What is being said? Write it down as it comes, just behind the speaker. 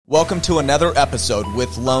Welcome to another episode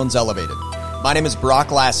with Loans Elevated. My name is Brock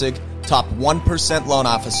Lassig, top 1% loan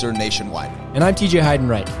officer nationwide. And I'm TJ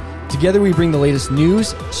Heidenreich. Together we bring the latest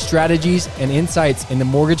news, strategies, and insights in the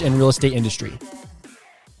mortgage and real estate industry.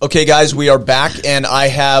 Okay, guys, we are back, and I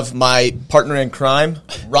have my partner in crime,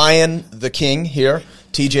 Ryan the King, here.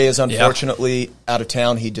 TJ is unfortunately out of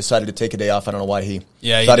town. He decided to take a day off. I don't know why he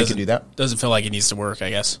thought he could do that. Doesn't feel like he needs to work, I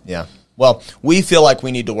guess. Yeah. Well, we feel like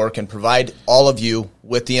we need to work and provide all of you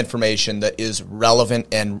with the information that is relevant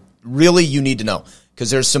and really you need to know,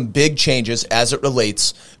 because there's some big changes as it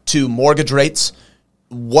relates to mortgage rates,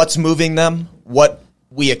 what's moving them, what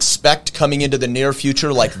we expect coming into the near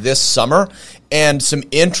future like this summer, and some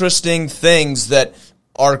interesting things that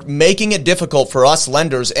are making it difficult for us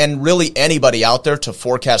lenders and really anybody out there to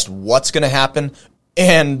forecast what's going to happen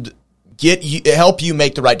and help you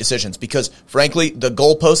make the right decisions, because frankly, the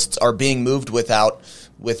goalposts are being moved without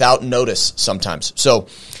notice sometimes. So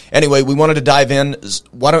anyway, we wanted to dive in.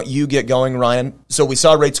 Why don't you get going, Ryan? So we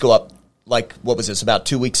saw rates go up, like, what was this, about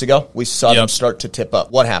 2 weeks ago? We saw them start to tip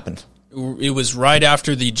up. What happened? It was right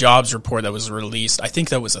after the jobs report that was released. I think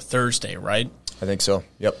that was a Thursday, right? I think so,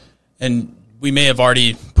 yep. And we may have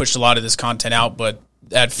already pushed a lot of this content out, but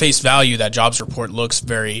at face value, that jobs report looks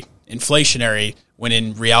very inflationary, when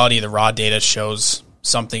in reality, the raw data shows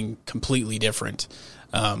something completely different.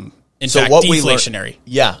 In fact, deflationary.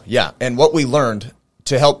 Yeah. And what we learned,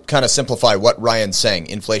 to help kind of simplify what Ryan's saying,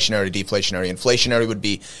 inflationary, deflationary. Inflationary would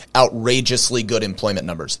be outrageously good employment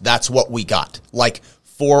numbers. That's what we got. Like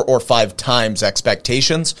 4 or 5 times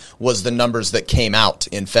expectations was the numbers that came out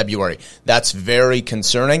in February. That's very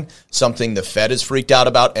concerning, something the Fed is freaked out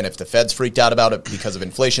about. And if the Fed's freaked out about it because of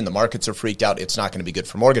inflation, the markets are freaked out. It's not going to be good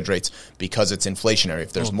for mortgage rates because it's inflationary.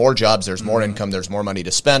 If there's more jobs, there's more income, there's more money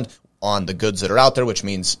to spend on the goods that are out there, which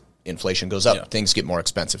means inflation goes up. Yeah. Things get more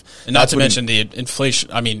expensive. And not to mention the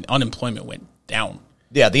inflation, unemployment went down.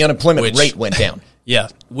 Yeah, the unemployment rate went down. Yeah,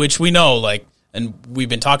 which we know, and we've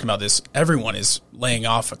been talking about this, everyone is laying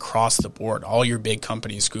off across the board. All your big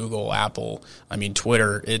companies, Google, Apple,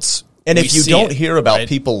 Twitter, And if you don't hear about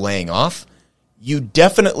people laying off, you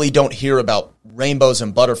definitely don't hear about rainbows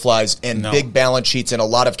and butterflies and big balance sheets and a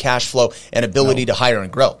lot of cash flow and ability to hire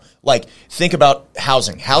and grow. Like, think about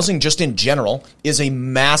housing. Housing just in general is a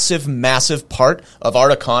massive, massive part of our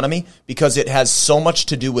economy because it has so much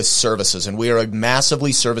to do with services, and we are a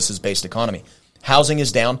massively services-based economy. Housing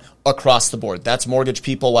is down across the board. That's mortgage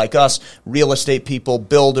people like us, real estate people,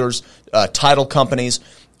 builders, title companies,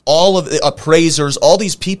 all of the appraisers, all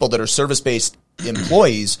these people that are service-based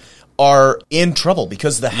employees are in trouble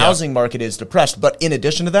because the housing market is depressed. But in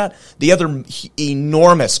addition to that, the other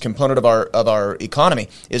enormous component of our economy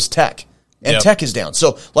is tech. And tech is down.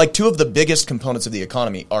 So like 2 of the biggest components of the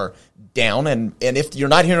economy are down. And if you're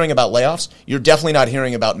not hearing about layoffs, you're definitely not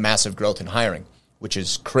hearing about massive growth in hiring, which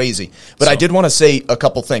is crazy. But I did want to say a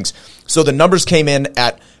couple things. So the numbers came in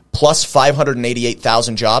at plus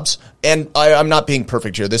 588,000 jobs. And I'm not being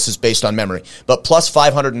perfect here. This is based on memory. But plus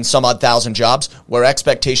 500 and some odd thousand jobs, where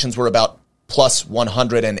expectations were about plus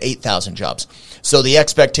 108,000 jobs. So the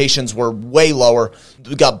expectations were way lower.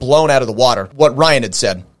 We got blown out of the water, what Ryan had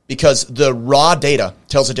said, because the raw data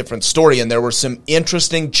tells a different story. And there were some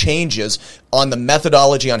interesting changes on the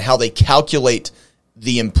methodology on how they calculate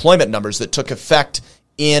the employment numbers that took effect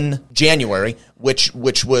in January, which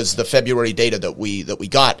was the February data that we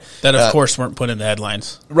got. That, of course, weren't put in the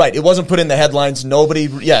headlines. Right. It wasn't put in the headlines.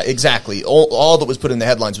 Exactly. All that was put in the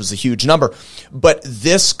headlines was a huge number. But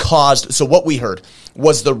this caused, so what we heard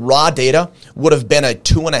was the raw data would have been a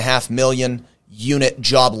 2.5 million unit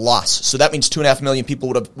job loss. So that means 2.5 million people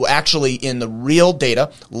would have actually, in the real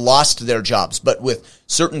data, lost their jobs. But with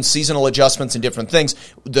certain seasonal adjustments and different things,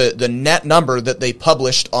 the net number that they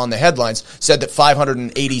published on the headlines said that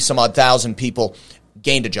 580 some odd thousand people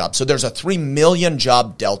gained a job. So there's a 3 million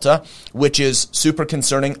job delta, which is super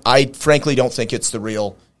concerning. I frankly don't think it's the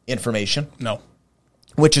real information. No.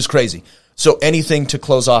 Which is crazy. So anything to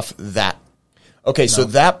close off that. Okay, so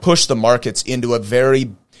that pushed the markets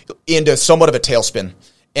into somewhat of a tailspin.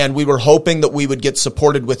 And we were hoping that we would get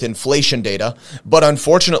supported with inflation data. But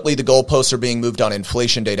unfortunately, the goalposts are being moved on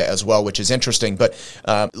inflation data as well, which is interesting. But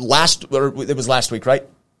it was last week, right?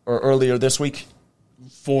 Or earlier this week?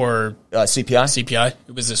 For CPI? CPI,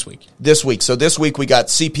 it was this week. This week. So this week we got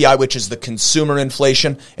CPI, which is the consumer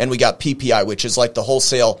inflation, and we got PPI, which is like the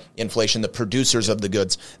wholesale inflation, the producers of the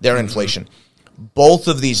goods, their inflation. Both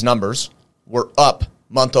of these numbers were up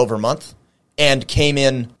month over month and came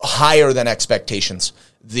in higher than expectations.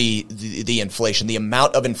 The inflation, the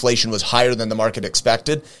amount of inflation was higher than the market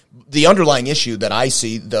expected. The underlying issue that I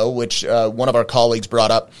see, though, which one of our colleagues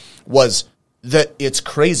brought up, was that it's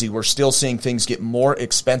crazy. We're still seeing things get more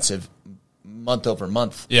expensive month over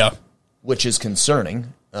month. Yeah. Which is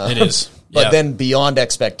concerning. It is. But then beyond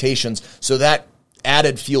expectations. So that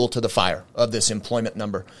added fuel to the fire of this employment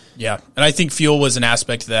number. Yeah. And I think fuel was an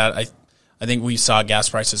aspect of that. I think we saw gas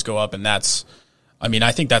prices go up, and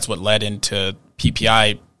I think that's what led into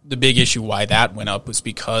PPI. The big issue why that went up was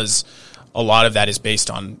because a lot of that is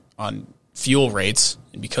based on fuel rates.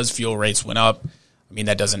 And because fuel rates went up,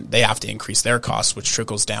 they have to increase their costs, which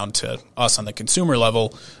trickles down to us on the consumer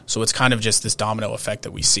level. So it's kind of just this domino effect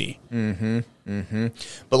that we see.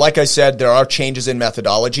 But like I said, there are changes in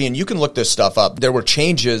methodology, and you can look this stuff up. There were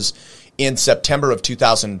changes in September of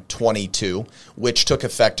 2022, which took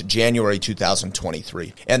effect January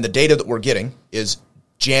 2023. And the data that we're getting is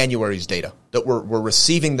January's data, that we're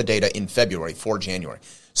receiving the data in February for January.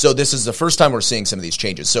 So this is the first time we're seeing some of these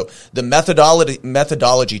changes. So the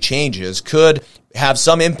methodology changes could have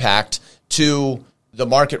some impact to the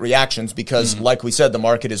market reactions because, like we said, the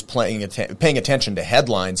market is paying attention to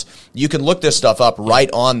headlines. You can look this stuff up right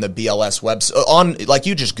on the BLS website. Like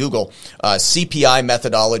you just Google CPI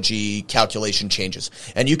methodology calculation changes,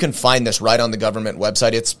 and you can find this right on the government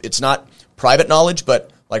website. It's not private knowledge,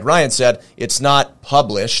 but like Ryan said, it's not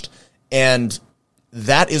published, and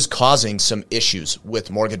that is causing some issues with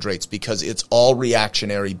mortgage rates because it's all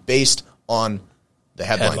reactionary based on the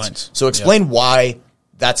headlines. So explain why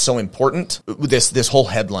that's so important, this whole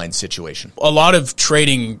headline situation. A lot of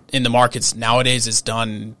trading in the markets nowadays is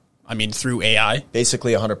done, through AI.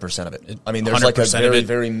 Basically 100% of it. There's like a very,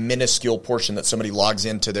 very minuscule portion that somebody logs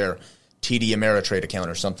into their TD Ameritrade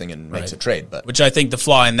account or something and makes a trade. Which I think the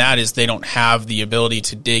flaw in that is they don't have the ability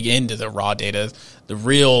to dig into the raw data, the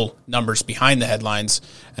real numbers behind the headlines,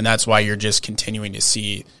 and that's why you're just continuing to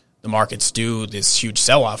see the markets do this huge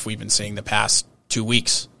sell-off we've been seeing the past 2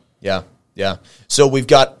 weeks. Yeah. So we've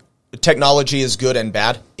got technology is good and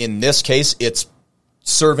bad. In this case, it's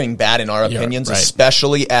serving bad in our opinions,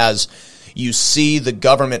 especially as you see the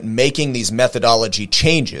government making these methodology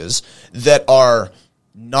changes that are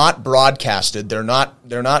not broadcasted. They're not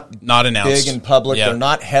announced, big in public. They're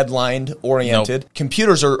not headline oriented. Nope.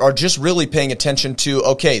 Computers are just really paying attention to,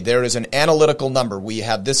 okay, there is an analytical number. We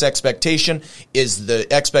have this expectation. Is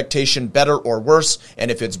the expectation better or worse?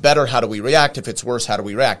 And if it's better, how do we react? If it's worse, how do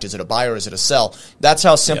we react? Is it a buy or is it a sell? That's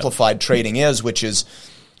how simplified trading is, which is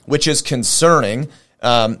concerning.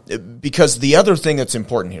 Because the other thing that's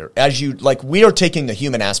important here, we are taking the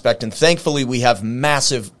human aspect, and thankfully we have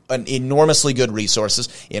enormously good resources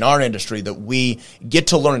in our industry that we get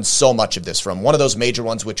to learn so much of this from. One of those major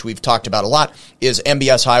ones, which we've talked about a lot, is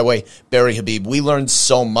MBS Highway, Barry Habib. We learned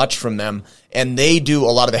so much from them, and they do a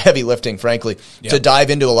lot of the heavy lifting, frankly, to dive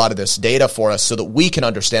into a lot of this data for us so that we can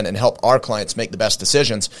understand and help our clients make the best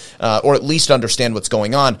decisions, or at least understand what's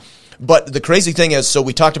going on. But the crazy thing is, so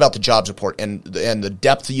we talked about the jobs report and the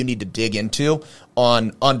depth you need to dig into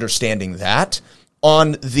on understanding that.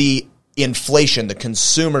 On the inflation, the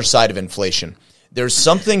consumer side of inflation, there's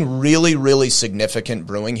something really, really significant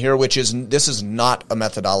brewing here, which is this is not a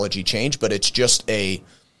methodology change, but it's just a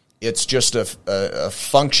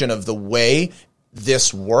function of the way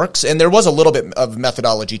this works. And there was a little bit of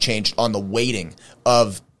methodology change on the weighting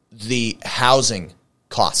of the housing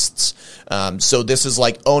costs. So this is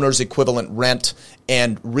like owner's equivalent rent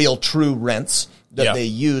and real true rents that they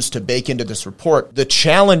use to bake into this report. The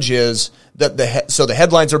challenge is that the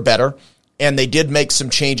headlines are better, and they did make some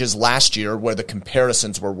changes last year where the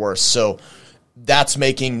comparisons were worse. So that's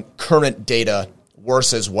making current data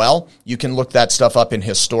worse as well. You can look that stuff up in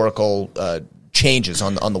historical changes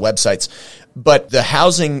on the websites. But the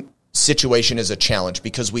housing situation is a challenge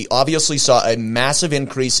because we obviously saw a massive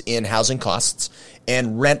increase in housing costs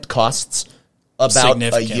and rent costs about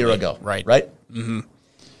a year ago. Right? Mm-hmm.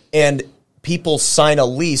 And people sign a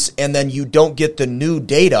lease, and then you don't get the new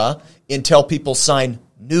data until people sign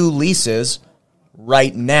new leases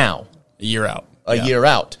right now. A year out. A year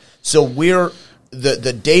out. So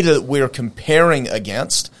the data that we're comparing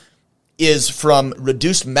against is from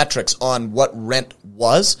reduced metrics on what rent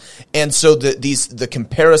was. And so the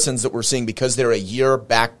comparisons that we're seeing, because they're a year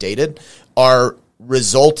backdated, are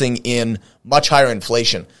resulting in much higher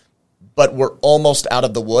inflation. But we're almost out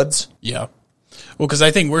of the woods. Yeah. Well, because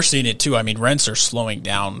I think we're seeing it too. Rents are slowing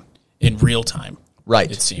down in real time.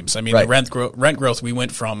 Right. It seems. The rent growth, we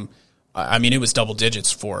went from, it was double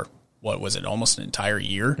digits for, what was it, almost an entire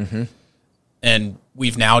year. Mm-hmm. And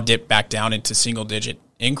we've now dipped back down into single digit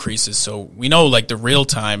increases. So we know the real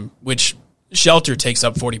time, which shelter takes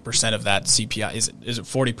up 40% of that CPI. Is it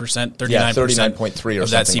 40%? 39%? Yeah, 39.3 of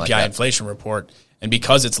that CPI inflation report. And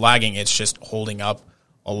because it's lagging, it's just holding up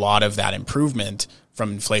a lot of that improvement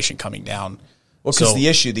from inflation coming down. Well, because the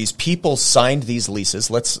issue, these people signed these leases.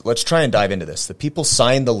 Let's try and dive into this. The people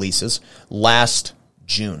signed the leases last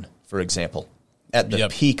June, for example, at the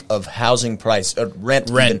peak of housing price,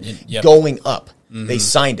 rent going up. Mm-hmm. They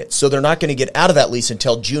signed it. So they're not going to get out of that lease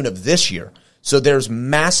until June of this year. So there's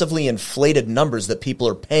massively inflated numbers that people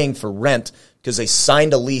are paying for rent because they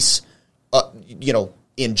signed a lease,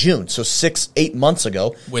 in June. So 6-8 months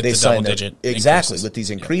ago, with they the signed double-digit exactly with these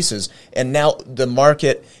increases. And now the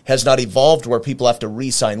market has not evolved where people have to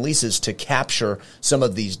re-sign leases to capture some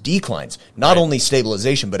of these declines. Not only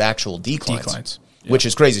stabilization, but actual declines. Which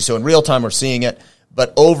is crazy. So in real time, we're seeing it.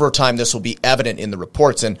 But over time, this will be evident in the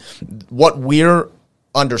reports. And what we're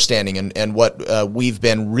understanding and what we've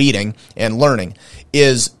been reading and learning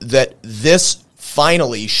is that this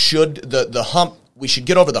finally should, the hump, we should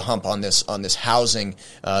get over the hump on this housing,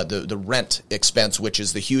 the rent expense, which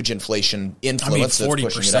is the huge inflation influence.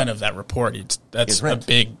 40% of that report, that's a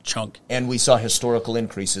big chunk. And we saw historical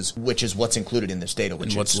increases, which is what's included in this data, which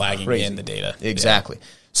and what's is lagging crazy. In the data. Exactly. Yeah.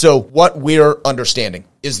 So what we're understanding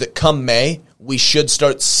is that come May, we should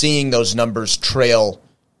start seeing those numbers trail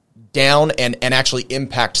down and actually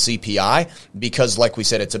impact CPI because, like we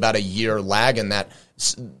said, it's about a year lag, and that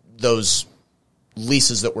those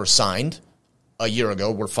leases that were signed a year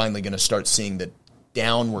ago, we're finally going to start seeing the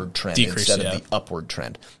downward trend instead of the upward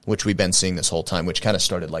trend, which we've been seeing this whole time, which kind of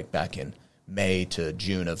started like back in May to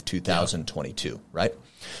June of 2022, right?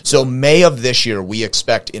 So May of this year, we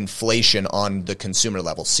expect inflation on the consumer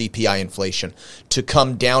level, CPI inflation, to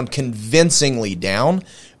come down convincingly down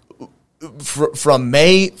from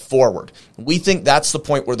May forward. We think that's the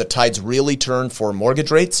point where the tides really turn for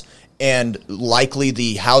mortgage rates and likely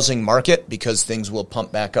the housing market because things will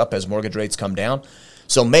pump back up as mortgage rates come down.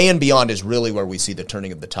 So May and beyond is really where we see the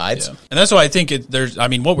turning of the tides. Yeah. And that's why I think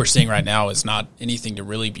what we're seeing right now is not anything to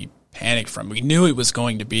really be panicked from. We knew it was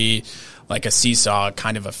going to be like a seesaw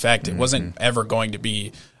kind of effect. It wasn't ever going to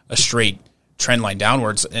be a straight trend line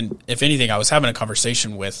downwards. And if anything, I was having a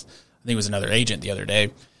conversation with, I think it was another agent the other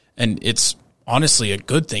day, and it's honestly a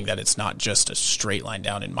good thing that it's not just a straight line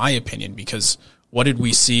down, in my opinion, because what did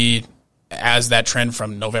we see as that trend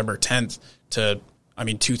from November 10th to,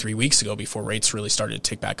 2-3 weeks ago before rates really started to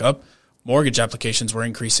tick back up? Mortgage applications were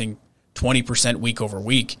increasing 20% week over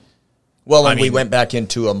week. Well, we went back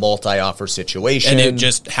into a multi-offer situation. And it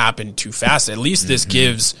just happened too fast. At least this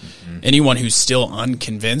gives anyone who's still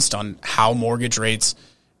unconvinced on how mortgage rates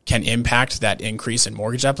can impact that increase in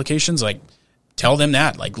mortgage applications, tell them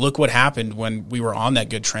that. Look what happened when we were on that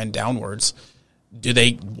good trend downwards. Do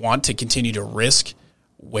they want to continue to risk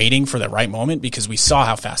waiting for the right moment? Because we saw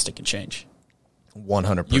how fast it can change.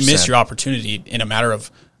 100%. You missed your opportunity in a matter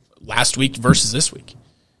of last week versus this week.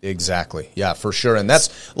 Exactly. Yeah, for sure. And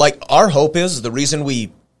that's our hope is the reason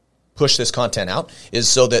we push this content out is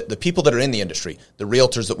so that the people that are in the industry, the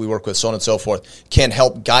realtors that we work with, so on and so forth, can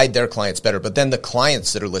help guide their clients better. But then the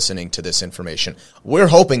clients that are listening to this information, we're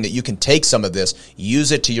hoping that you can take some of this,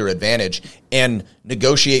 use it to your advantage, and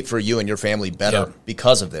negotiate for you and your family better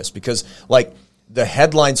because of this. Because the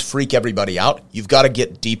headlines freak everybody out. You've got to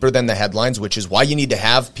get deeper than the headlines, which is why you need to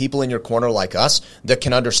have people in your corner like us that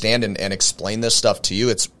can understand and explain this stuff to you.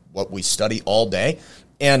 It's what we study all day.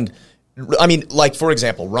 And for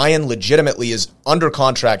example, Ryan legitimately is under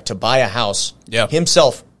contract to buy a house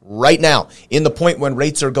himself right now in the point when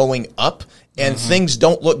rates are going up and things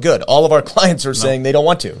don't look good. All of our clients are saying they don't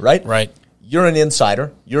want to, right? Right. You're an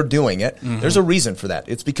insider. You're doing it. There's a reason for that.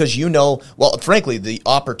 It's because frankly,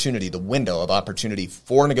 the window of opportunity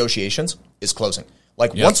for negotiations is closing.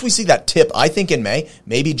 Once we see that tip, I think in May,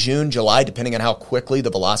 maybe June, July, depending on how quickly the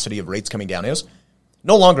velocity of rates coming down is,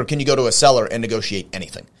 no longer can you go to a seller and negotiate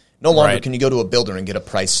anything. No longer can you go to a builder and get a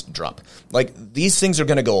price drop. These things are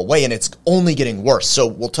going to go away, and it's only getting worse. So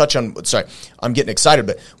we'll touch on, sorry, I'm getting excited,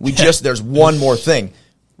 but there's one more thing.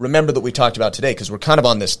 Remember that we talked about today, because we're kind of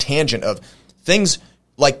on this tangent of things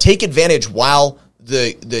take advantage while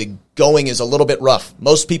the going is a little bit rough.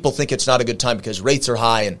 Most people think it's not a good time because rates are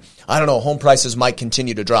high and home prices might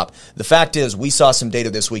continue to drop. The fact is we saw some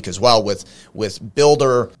data this week as well with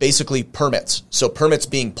builder basically permits. So permits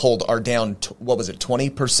being pulled are down,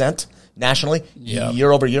 20% nationally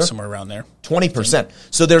year over year? Somewhere around there. 20%.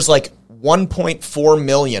 So there's 1.4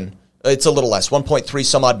 million. It's a little less, 1.3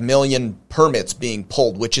 some odd million permits being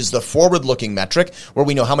pulled, which is the forward-looking metric where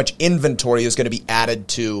we know how much inventory is going to be added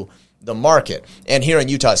to the market. And here in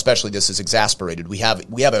Utah especially, this is exacerbated. We have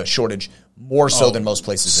a shortage more so than most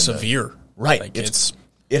places. Severe. Right.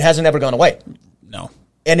 It hasn't ever gone away. No.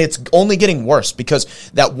 And it's only getting worse because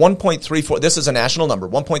that 1.34, this is a national number,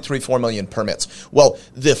 1.34 million permits. Well,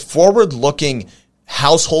 the forward-looking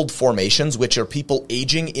household formations, which are people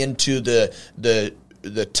aging into the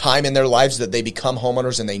time in their lives that they become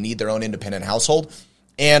homeowners and they need their own independent household,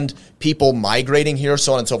 and people migrating here,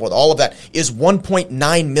 so on and so forth, all of that is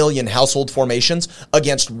 1.9 million household formations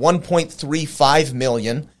against 1.35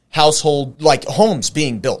 million household, like homes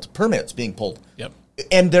being built, permits being pulled. Yep.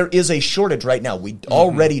 And there is a shortage right now. We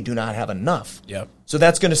already do not have enough. Yep. So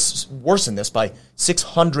that's going to worsen this by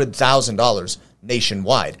 $600,000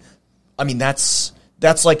 nationwide. I mean, that's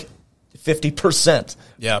like 50%.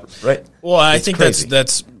 Yeah. Right. Well, I think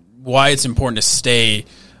that's why it's important to stay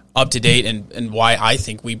up to date, and why I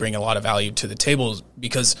think we bring a lot of value to the table,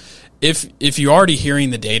 because if you're already hearing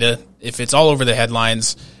the data, if it's all over the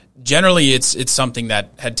headlines, generally it's something that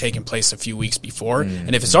had taken place a few weeks before.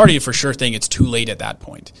 And if it's already a for sure thing, it's too late at that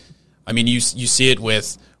point. I mean, you see it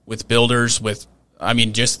with builders,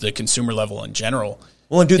 just the consumer level in general.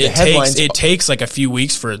 Well, and dude, it takes like a few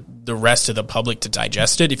weeks for the rest of the public to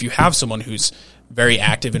digest it. If you have someone who's very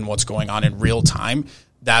active in what's going on in real time,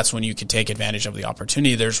 that's when you can take advantage of the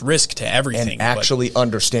opportunity. There's risk to everything. And actually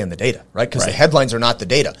understand the data, right? Because the headlines are not the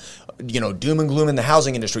data. Doom and gloom in the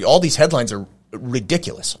housing industry. All these headlines are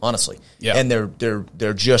ridiculous, honestly. Yeah. And they're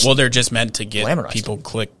just they're just meant to get people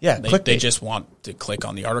click. Yeah, they just want to click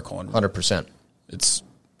on the article. And 100%.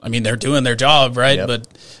 They're doing their job, right? Yep. But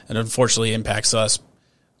it unfortunately impacts us.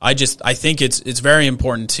 I think it's very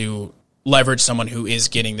important to leverage someone who is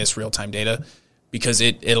getting this real-time data, because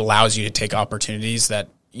it allows you to take opportunities that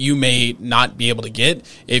you may not be able to get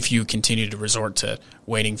if you continue to resort to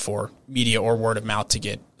waiting for media or word of mouth to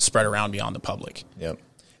get spread around beyond the public. Yep.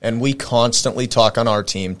 And we constantly talk on our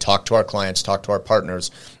team, talk to our clients, talk to our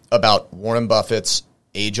partners about Warren Buffett's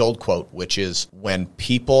age-old quote, which is, when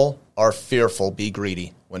people are fearful, be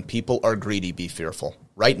greedy. When people are greedy, be fearful.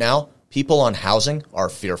 Right now, people on housing are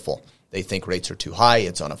fearful. They think rates are too high,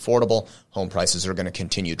 it's unaffordable, home prices are going to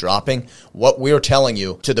continue dropping. What we're telling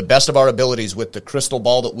you, to the best of our abilities with the crystal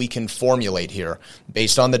ball that we can formulate here,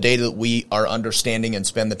 based on the data that we are understanding and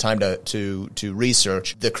spend the time to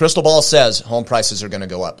research, the crystal ball says home prices are going to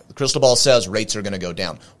go up. The crystal ball says rates are going to go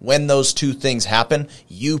down. When those two things happen,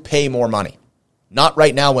 you pay more money. Not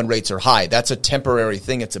right now when rates are high. That's a temporary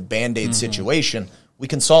thing. It's a Band-Aid situation. We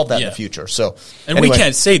can solve that in the future. And we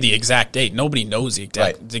can't say the exact date. Nobody knows the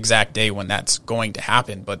exact day when that's going to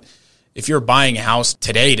happen. But if you're buying a house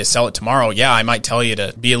today to sell it tomorrow, I might tell you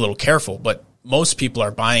to be a little careful. But most people are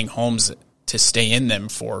buying homes to stay in them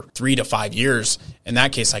for 3 to 5 years. In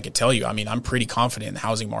that case, I could tell you, I'm pretty confident in the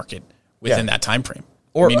housing market within that time frame.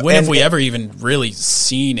 When have we ever even really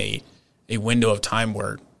seen a window of time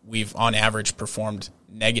where we've on average performed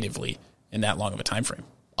negatively in that long of a time frame?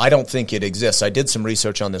 I don't think it exists. I did some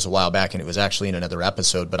research on this a while back, and it was actually in another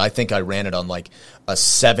episode, but I think I ran it on like a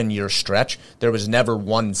 7-year stretch. There was never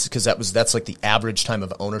one, because that's like the average time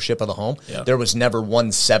of ownership of a home. Yeah. There was never one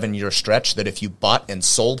 7-year stretch that if you bought and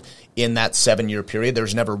sold in that 7-year period,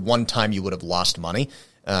 there's never one time you would have lost money.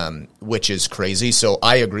 Which is crazy. So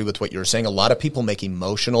I agree with what you're saying. A lot of people make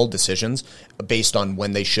emotional decisions based on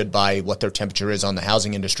when they should buy, what their temperature is on the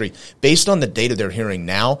housing industry, based on the data they're hearing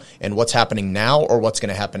now and what's happening now, or what's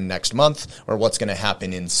going to happen next month, or what's going to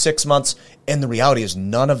happen in 6 months. And the reality is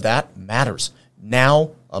none of that matters.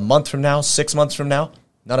 Now, a month from now, 6 months from now,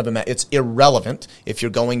 none of it matters. It's irrelevant if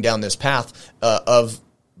you're going down this path of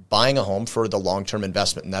buying a home for the long-term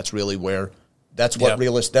investment. And that's really where that's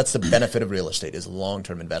the benefit of real estate, is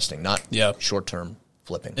long-term investing, not short-term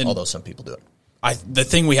flipping, although some people do it. The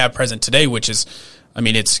thing we have present today, which is,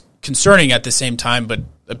 it's concerning at the same time, but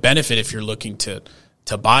a benefit if you're looking to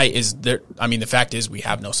buy is there. The fact is we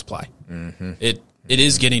have no supply. Mm-hmm. It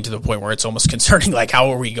is getting to the point where it's almost concerning, like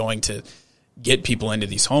how are we going to get people into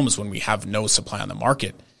these homes when we have no supply on the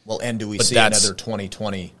market? Well, and do we see another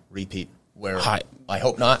 2020 repeat where I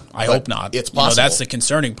hope not. I hope not. It's possible. That's the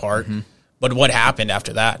concerning part. Mm-hmm. But what happened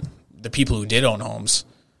after that? The people who did own homes,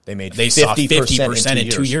 they saw 50% in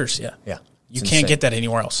 2 years. Yeah. You can't insane. Get that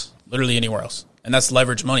anywhere else. Literally anywhere else. And that's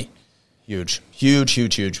leverage money. Huge.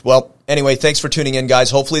 Well, anyway, thanks for tuning in, guys.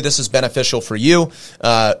 Hopefully this is beneficial for you.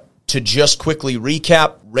 To just quickly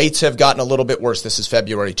recap, rates have gotten a little bit worse. This is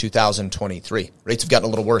February 2023. Rates have gotten a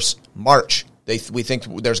little worse. March, we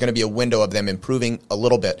think there's going to be a window of them improving a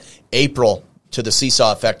little bit. April, to the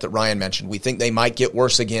seesaw effect that Ryan mentioned, we think they might get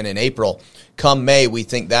worse again in April. Come May, we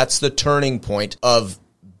think that's the turning point of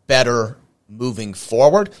better moving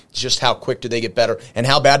forward. It's just how quick do they get better, and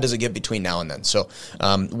how bad does it get between now and then? So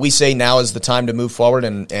we say now is the time to move forward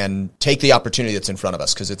and take the opportunity that's in front of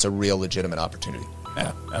us, because it's a real legitimate opportunity.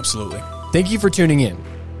 Yeah, absolutely. Thank you for tuning in.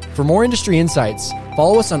 For more industry insights,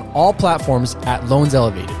 follow us on all platforms at Loans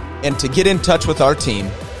Elevated. And to get in touch with our team,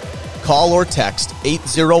 Call or text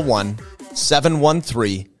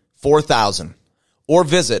 801-713-4000 or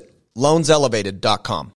visit loanselevated.com.